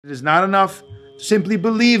It is not enough to simply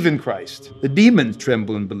believe in Christ. The demons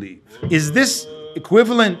tremble and believe. Is this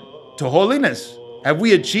equivalent to holiness? Have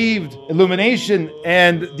we achieved illumination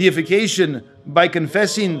and deification by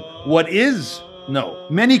confessing what is? No.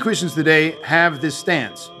 Many Christians today have this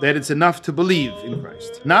stance that it's enough to believe in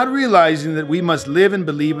Christ, not realizing that we must live and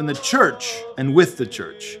believe in the church and with the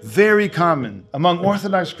church. Very common among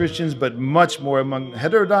Orthodox Christians, but much more among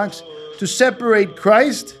heterodox, to separate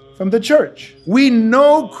Christ from the church. We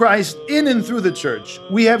know Christ in and through the church.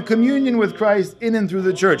 We have communion with Christ in and through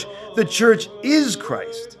the church. The church is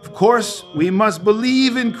Christ. Of course, we must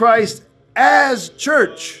believe in Christ as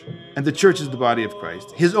church. And the church is the body of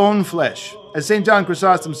Christ, his own flesh. As St. John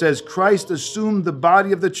Chrysostom says, Christ assumed the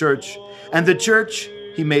body of the church, and the church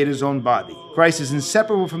he made his own body. Christ is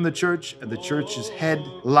inseparable from the church, and the church is head,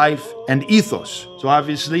 life, and ethos. So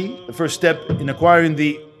obviously, the first step in acquiring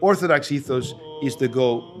the Orthodox ethos is to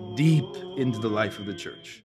go deep into the life of the church.